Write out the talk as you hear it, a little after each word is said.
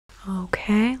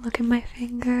Okay, look at my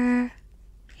finger.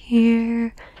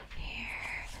 Here,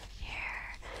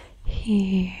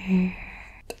 here.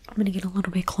 I'm gonna get a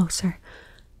little bit closer.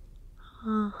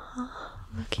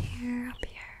 Look here, up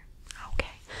here.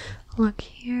 Okay, look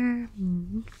here.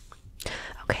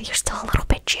 Okay, you're still a little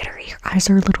bit jittery. Your eyes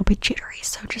are a little bit jittery,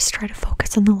 so just try to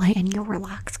focus on the light and you'll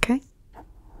relax, okay?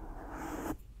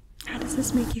 How does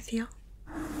this make you feel?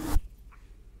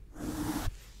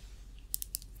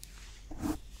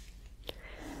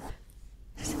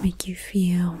 Does it make you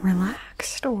feel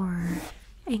relaxed or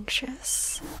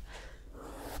anxious?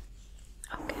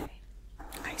 Okay,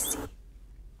 I see.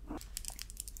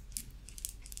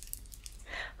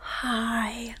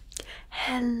 Hi.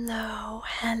 Hello.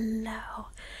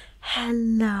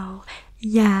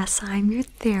 Yes, I'm your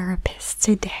therapist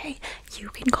today. You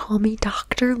can call me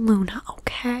Dr. Luna,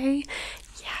 okay?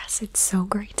 Yes, it's so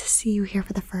great to see you here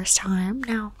for the first time.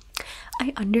 Now,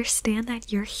 I understand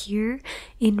that you're here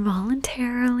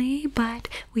involuntarily, but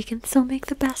we can still make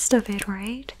the best of it,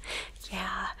 right?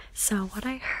 Yeah, so what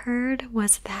I heard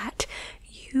was that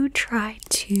you tried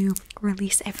to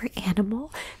release every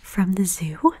animal from the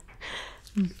zoo.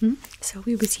 So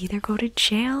we was either go to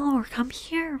jail or come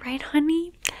here, right,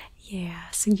 honey? Yeah,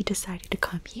 so you decided to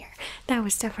come here. That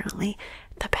was definitely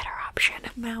the better option.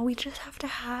 Now we just have to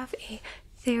have a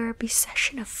therapy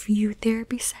session, a few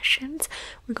therapy sessions.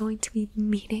 We're going to be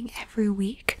meeting every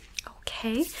week.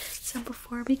 Okay, so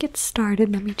before we get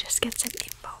started, let me just get some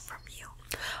info from you.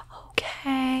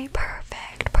 Okay,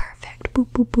 perfect.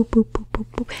 Boop, boop, boop, boop, boop, boop,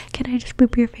 boop. Can I just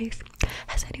boop your face?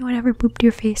 Has anyone ever booped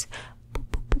your face? Boop,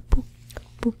 boop, boop, boop.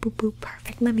 Boop, boop, boop.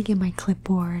 Perfect. Let me get my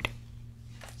clipboard.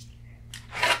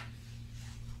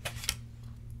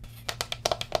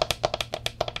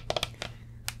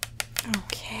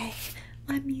 Okay,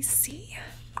 let me see.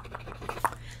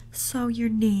 So your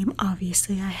name,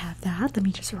 obviously I have that. Let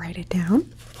me just write it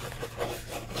down.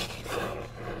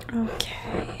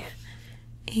 Okay.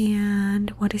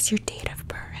 And what is your date of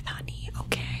birth, honey?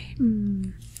 Okay.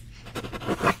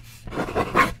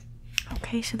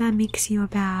 Okay, so that makes you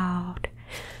about...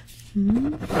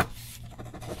 Got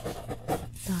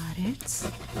it. Just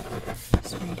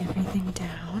write everything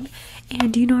down.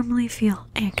 And do you normally feel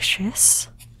anxious?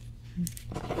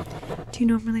 Do you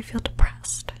normally feel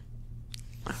depressed?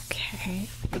 Okay.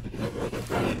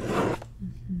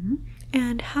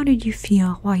 And how did you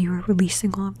feel while you were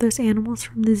releasing all of those animals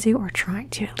from the zoo, or trying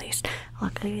to at least?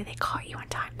 Luckily they caught you on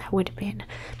time. That would have been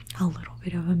a little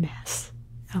bit of a mess.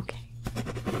 Okay.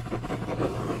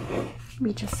 Let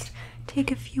me just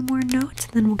take a few more notes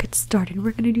and then we'll get started.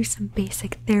 We're going to do some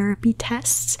basic therapy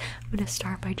tests. I'm going to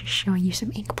start by just showing you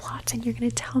some ink blots and you're going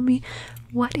to tell me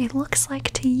what it looks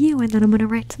like to you, and then I'm going to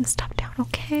write some stuff down,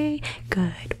 okay?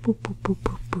 Good. Boop, boop, boop,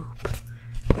 boop, boop.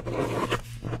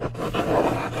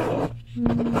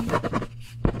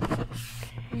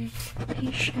 Okay.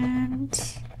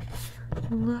 Patient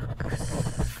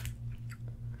looks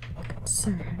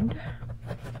concerned.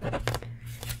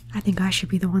 I think I should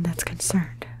be the one that's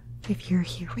concerned. If you're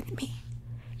here with me,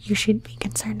 you should be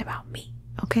concerned about me,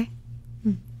 okay?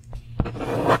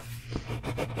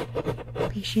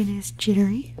 Patient is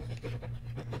jittery,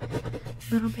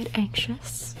 a little bit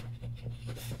anxious.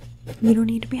 You don't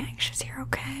need to be anxious here,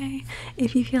 okay?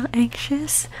 If you feel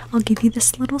anxious, I'll give you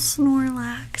this little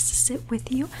Snorlax to sit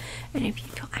with you. And if you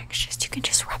feel anxious, you can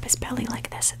just rub his belly like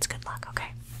this. It's good luck,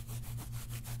 okay?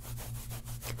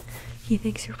 He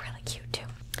thinks you're really cute too.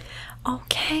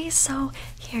 Okay, so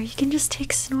here, you can just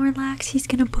take Snorlax. He's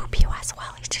gonna boop you as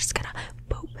well. He's just gonna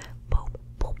boop, boop,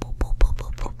 boop, boop, boop, boop,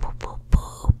 boop, boop, boop, boop,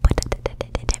 boop.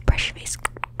 Brush your face.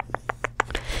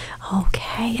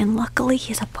 Okay, and luckily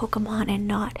he's a Pokemon and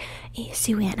not a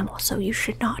zoo animal, so you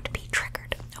should not be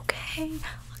triggered. Okay,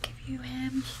 I'll give you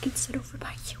him. He can sit over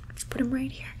by you. Just put him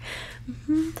right here.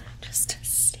 Just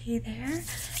stay there,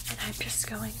 and I'm just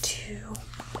going to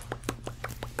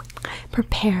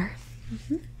prepare.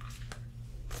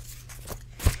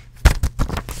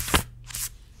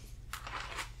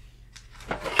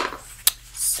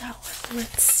 So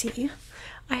let's see.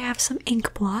 I have some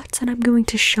ink blots and I'm going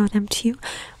to show them to you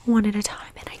one at a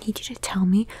time, and I need you to tell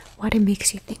me what it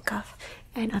makes you think of,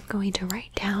 and I'm going to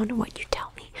write down what you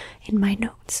tell me in my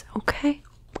notes, okay?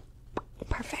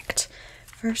 Perfect.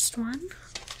 First one,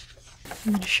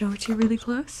 I'm going to show it to you really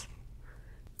close.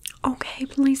 Okay,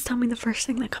 please tell me the first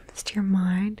thing that comes to your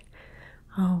mind.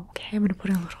 Okay, I'm going to put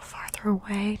it a little farther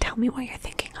away. Tell me what you're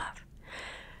thinking of.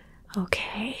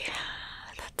 Okay.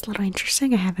 That's a little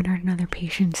interesting. I haven't heard another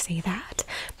patient say that,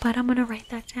 but I'm gonna write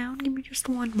that down. Give me just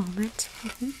one moment.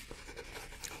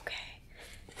 Okay.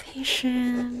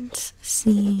 Patient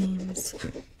seems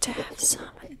to have some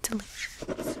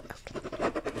delusions.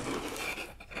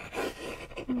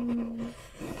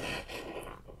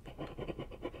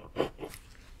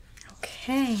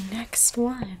 Okay, next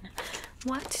one.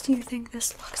 What do you think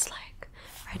this looks like?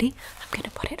 Ready? I'm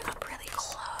gonna put it up really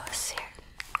close here.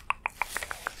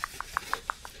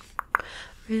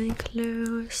 Really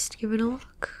close. Give it a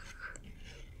look.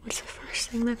 What's the first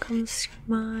thing that comes to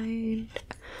mind?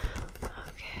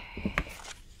 Okay.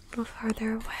 A little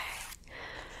farther away.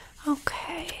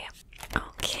 Okay.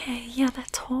 Okay, yeah,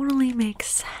 that totally makes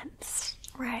sense.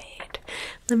 Right.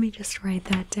 Let me just write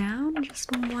that down.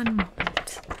 Just one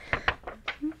moment.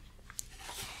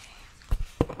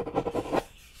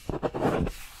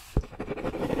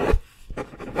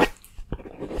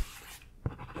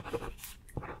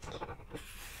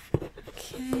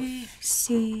 Okay, I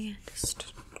see.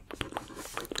 Just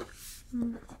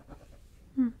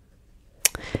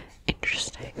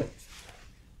interesting.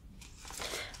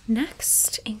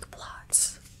 Next, ink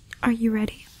blots. Are you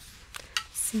ready?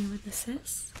 See what this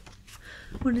is?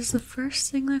 What is the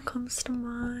first thing that comes to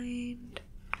mind?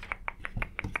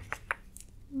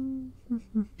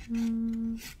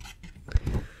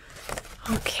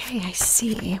 Okay, I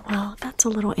see. Well, that's a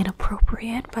little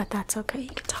inappropriate, but that's okay. You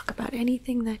can talk about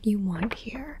anything that you want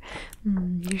here.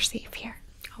 You're safe here.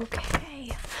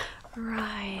 Okay.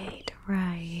 Right.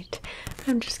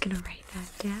 I'm just gonna write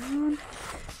that down.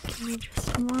 Give me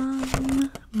just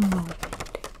one moment.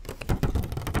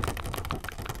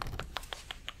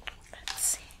 Let's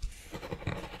see.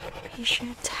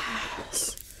 Patient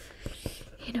has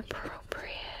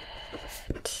inappropriate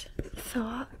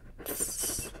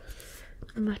thoughts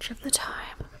much of the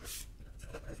time.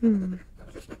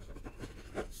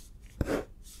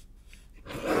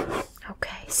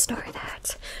 Okay, store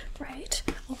that. Right.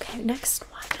 Okay, next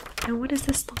one. Now, what does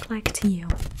this look like to you?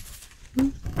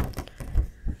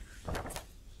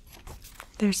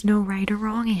 There's no right or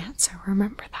wrong answer.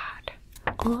 Remember that.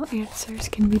 All answers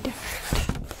can be different.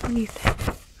 What do you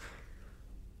think?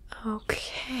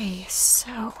 Okay,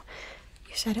 so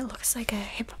you said it looks like a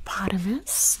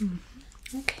hippopotamus.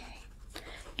 Okay.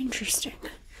 Interesting.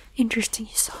 Interesting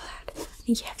you saw that.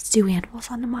 You have zoo animals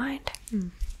on the mind.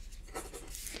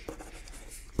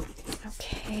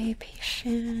 Okay,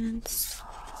 patience.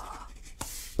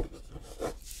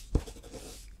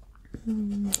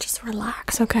 Just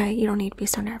relax, okay? You don't need to be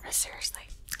so nervous, seriously.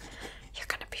 You're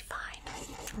gonna be fine.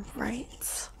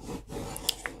 Alright.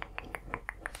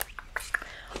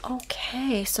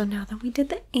 Okay, so now that we did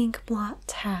the ink blot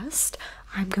test,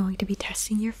 I'm going to be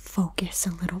testing your focus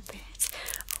a little bit.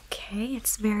 Okay,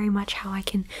 it's very much how I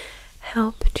can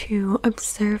help to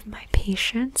observe my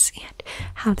patients and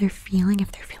how they're feeling,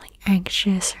 if they're feeling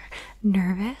anxious or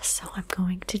nervous. So I'm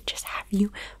going to just have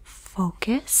you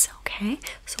focus, okay?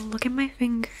 So look at my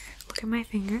finger. Look at my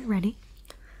finger. Ready?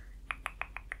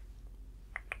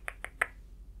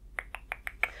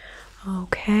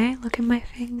 Okay, look at my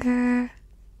finger.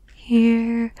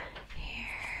 Here.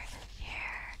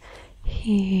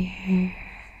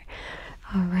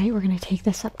 Alright, we're going to take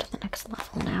this up to the next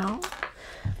level now.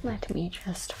 Let me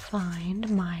just find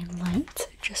my light.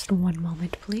 Just one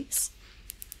moment, please.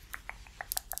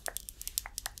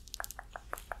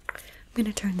 I'm going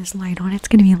to turn this light on. It's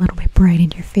going to be a little bit bright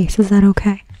in your face. Is that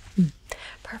okay?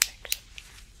 Perfect.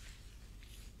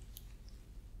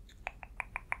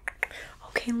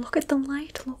 Okay, look at the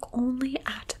light. Look only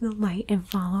at the light and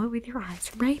follow it with your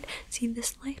eyes, right? See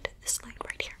this light? This light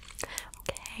right here.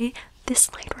 Okay,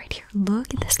 this light right here.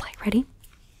 Look at this light. Ready?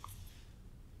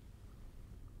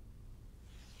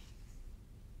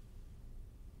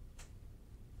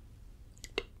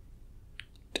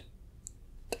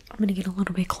 I'm gonna get a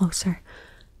little bit closer.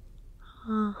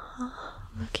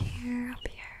 Look here, up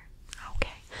here.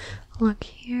 Okay. Look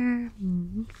here.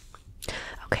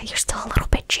 Okay, you're still a little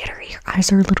bit jittery. Your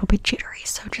eyes are a little bit jittery,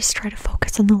 so just try to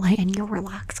focus on the light and you'll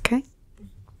relax, okay?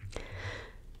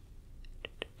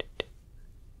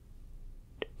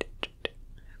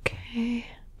 Okay.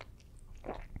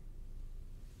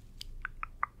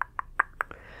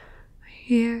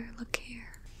 Here, look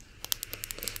here.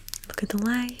 Look at the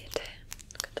light.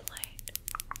 Look at the light.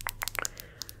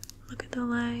 Look at the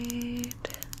light.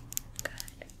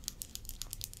 Good.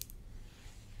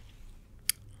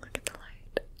 Look at the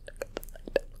light.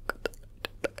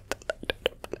 Look at the light.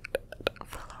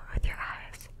 Follow it with your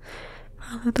eyes.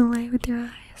 Follow the light with your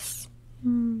eyes.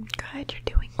 Good, you're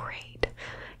doing great.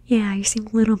 Yeah, you seem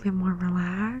a little bit more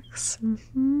relaxed.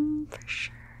 For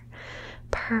sure.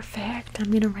 Perfect. I'm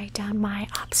going to write down my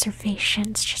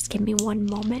observations. Just give me one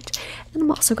moment. And I'm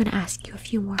also going to ask you a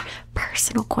few more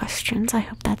personal questions. I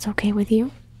hope that's okay with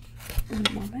you. One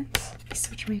moment. Let me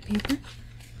switch my paper.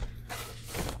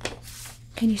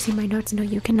 Can you see my notes? No,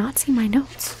 you cannot see my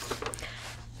notes.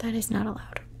 That is not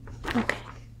allowed. Okay.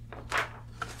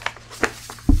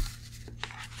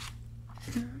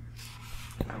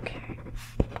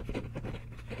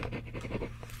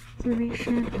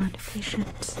 observation on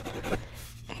patient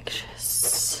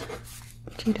anxious.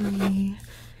 Jittery.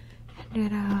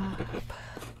 Ended up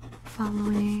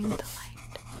following the light.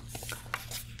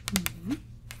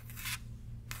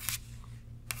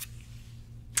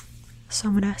 So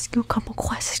I'm gonna ask you a couple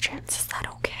questions. Is that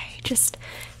okay? Just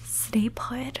stay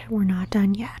put. We're not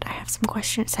done yet. I have some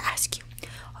questions to ask you.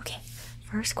 Okay,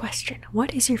 first question.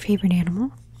 What is your favorite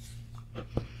animal?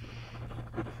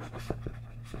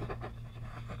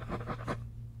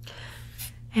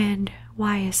 And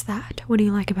why is that? What do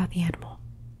you like about the animal?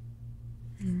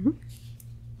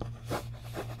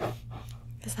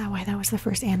 Is that why that was the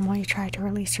first animal you tried to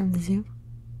release from the zoo?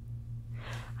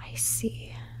 I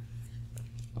see.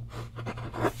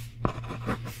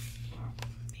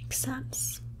 Makes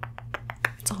sense.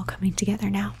 It's all coming together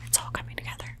now. It's all coming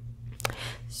together.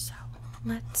 So,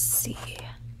 let's see.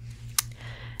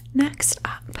 Next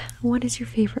up, what is your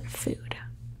favorite food?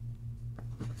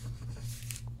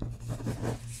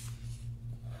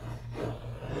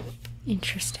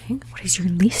 Interesting. What is your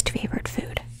least favorite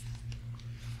food?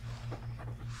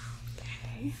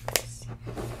 Okay.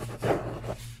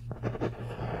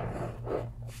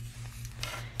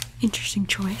 Interesting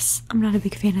choice. I'm not a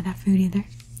big fan of that food either.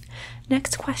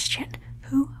 Next question.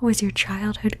 Who was your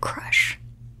childhood crush?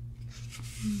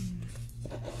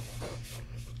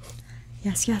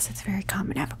 Yes, it's very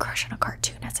common to have a crush on a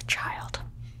cartoon as a child.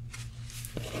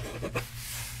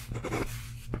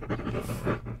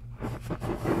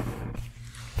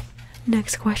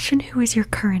 Next question. Who is your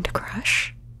current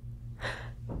crush?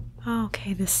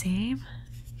 Okay, the same.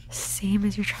 Same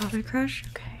as your childhood crush?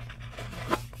 Okay.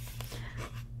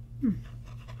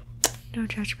 No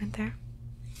judgment there.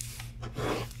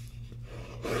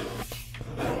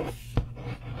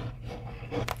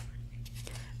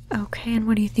 Okay, and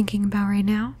what are you thinking about right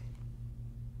now?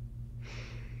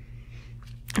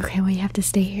 Okay, well, you have to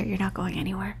stay here. You're not going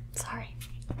anywhere. Sorry.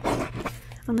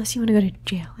 Unless you want to go to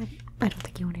jail. I don't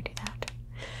think you want to do that.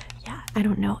 Yeah, I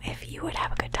don't know if you would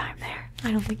have a good time there.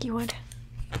 I don't think you would.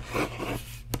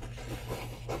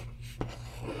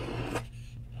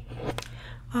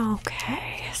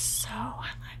 Okay, so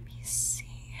let me see.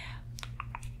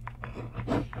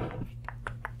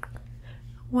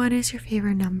 What is your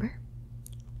favorite number?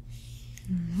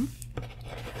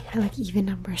 I like even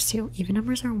numbers too. Even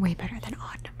numbers are way better than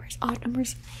odd numbers. Odd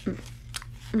numbers,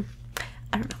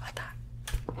 I don't know about that.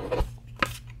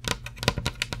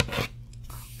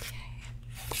 Okay.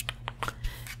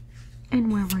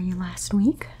 And where were you last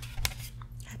week?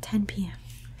 At 10 p.m.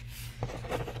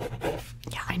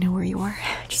 Yeah, I know where you were.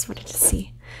 I just wanted to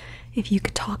see if you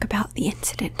could talk about the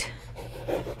incident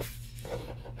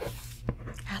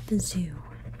at the zoo.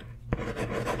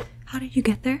 How did you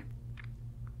get there?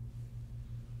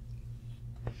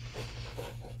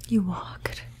 You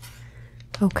walked.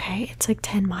 Okay, it's like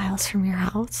 10 miles from your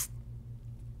house.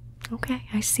 Okay,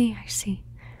 I see.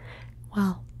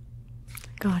 Well,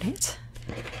 got it.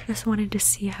 Just wanted to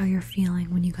see how you're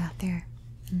feeling when you got there.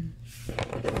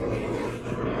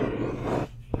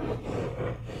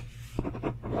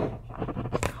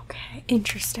 Okay,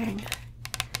 interesting.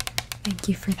 Thank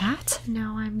you for that.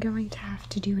 Now I'm going to have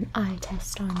to do an eye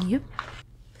test on you.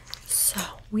 So,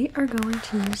 we are going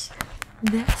to use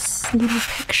this little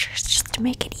pictures just to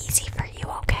make it easy for you,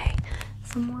 okay?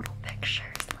 Some little pictures.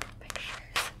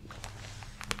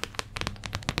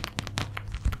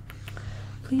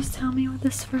 Please tell me what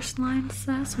this first line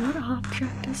says. What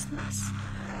object is this?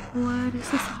 What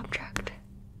is this object?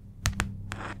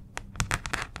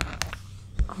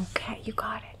 Okay, you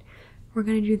got it. We're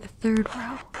gonna do the third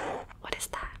row. What is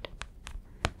that?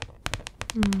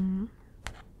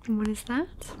 What is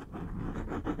that?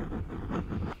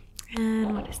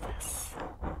 And what is this?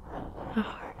 A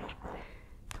heart.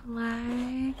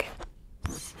 Flag,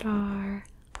 star,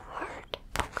 heart.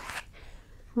 Okay.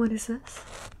 What is this?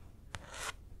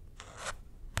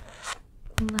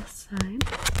 Less sign.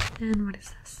 And what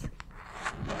is this?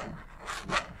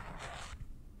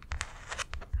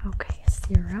 Okay,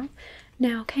 0.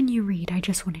 Now, can you read? I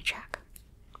just want to check.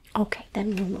 Okay,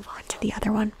 then we'll move on to the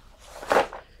other one.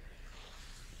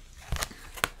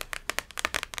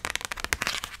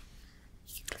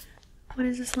 What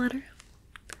is this letter?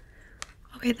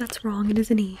 Okay, that's wrong. It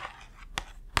is an E.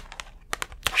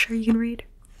 Sure you can read?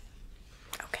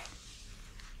 Okay.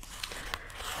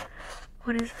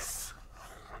 What is this?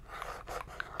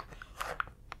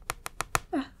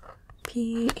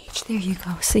 P-H. There you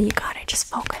go. So you got it. Just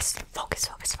focus. Focus.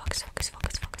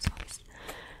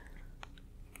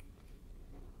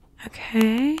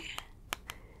 Okay.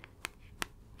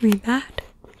 Read that.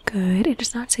 Good. It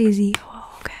does not say Z.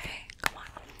 Oh, okay.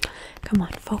 Come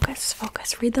on. Focus.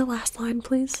 Read the last line,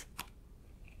 please.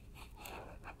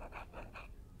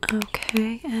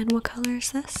 Okay, and what color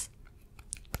is this?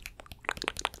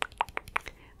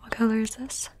 What color is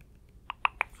this?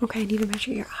 Okay, I need to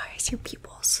measure your eyes, your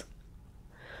pupils.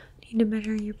 Need to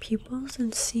measure your pupils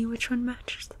and see which one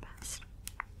matches the best.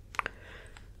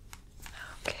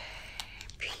 Okay,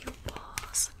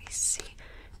 pupils. Let me see.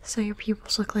 So your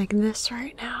pupils look like this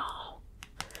right now.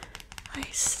 I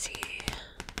see.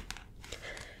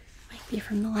 Might be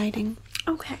from the lighting.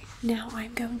 Okay, now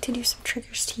I'm going to do some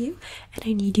triggers to you, and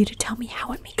I need you to tell me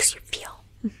how it makes you feel.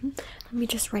 Let me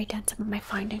just write down some of my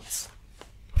findings.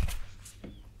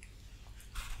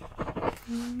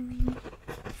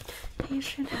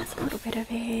 Patient has a little bit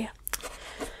of a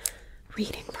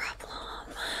reading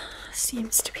problem.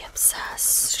 Seems to be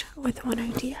obsessed with one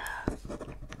idea.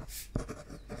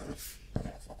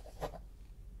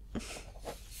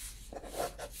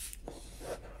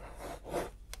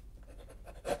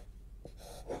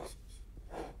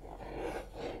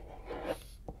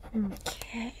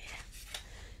 Okay.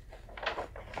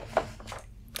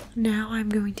 Now I'm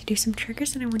going to do some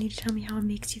triggers and I want you to tell me how it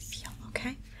makes you feel,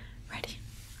 okay? Ready?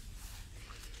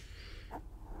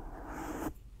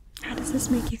 How does this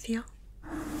make you feel?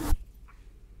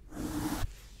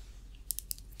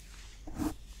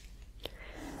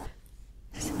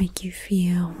 Does it make you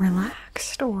feel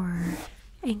relaxed or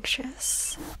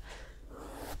anxious?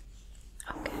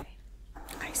 Okay,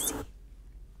 I see.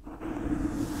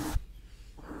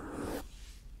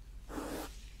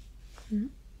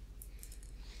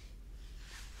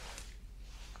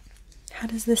 How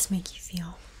does this make you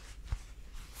feel?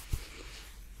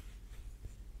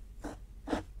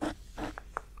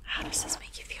 How does this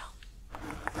make you feel?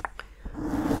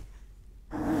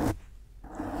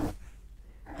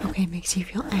 Okay, it makes you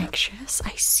feel anxious.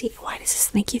 I see. Why does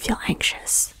this make you feel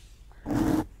anxious?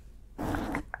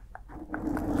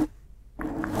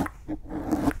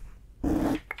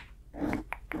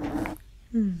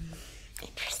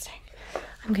 Interesting.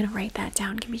 I'm gonna write that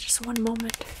down. Give me just one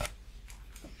moment.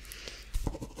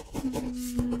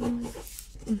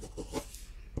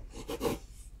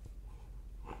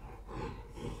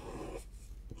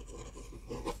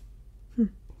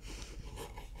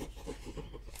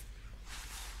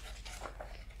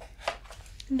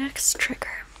 Next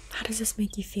trigger. How does this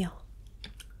make you feel?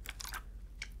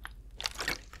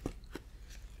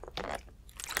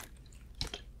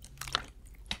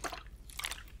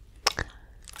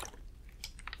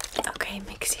 Okay, it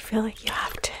makes you feel like you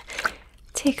have to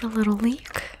take a little leak.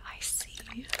 I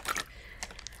see.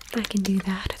 I can do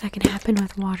that. That can happen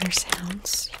with water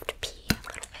sounds. You have to pee a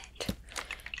little bit.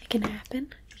 It can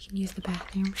happen. You can use the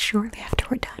bathroom shortly after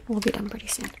we're done. We'll be done pretty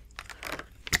soon.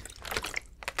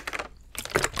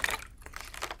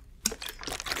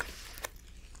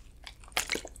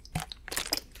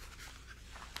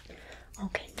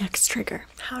 Okay, next trigger.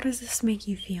 How does this make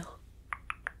you feel?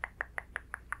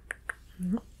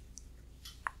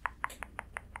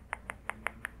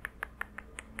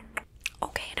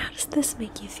 Okay, and how does this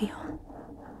make you feel?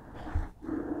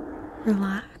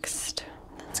 Relaxed.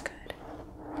 That's good.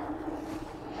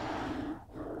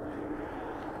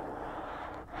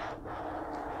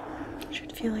 You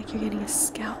should feel like you're getting a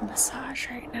scalp massage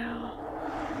right now.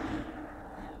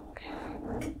 Okay.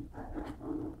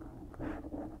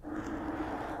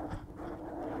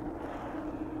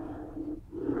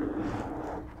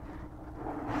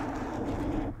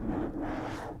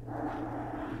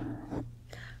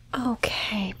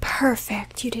 Okay,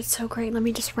 perfect. You did so great. Let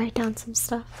me just write down some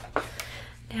stuff.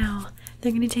 Now,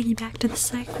 they're going to take you back to the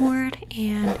psych ward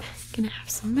and you're going to have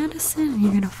some medicine and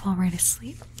you're going to fall right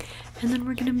asleep. And then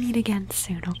we're going to meet again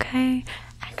soon, okay?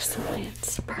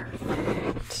 Excellent.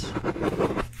 Perfect. Okay.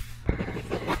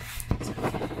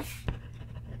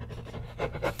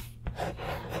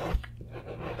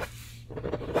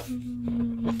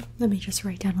 Let me just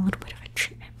write down a little bit of a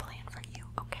treatment plan for you,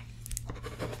 okay?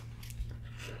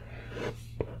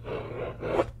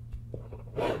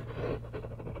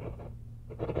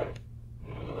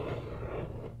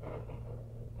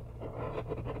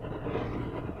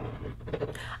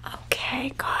 Okay,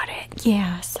 got it.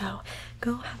 Yeah, so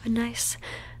go have a nice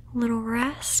little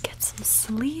rest, get some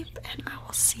sleep, and I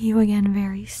will see you again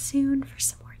very soon for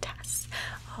some more tests.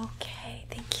 Okay,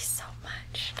 thank you so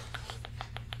much.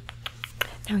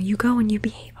 Now you go and you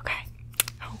behave, okay?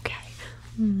 Okay.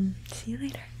 See you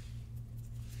later.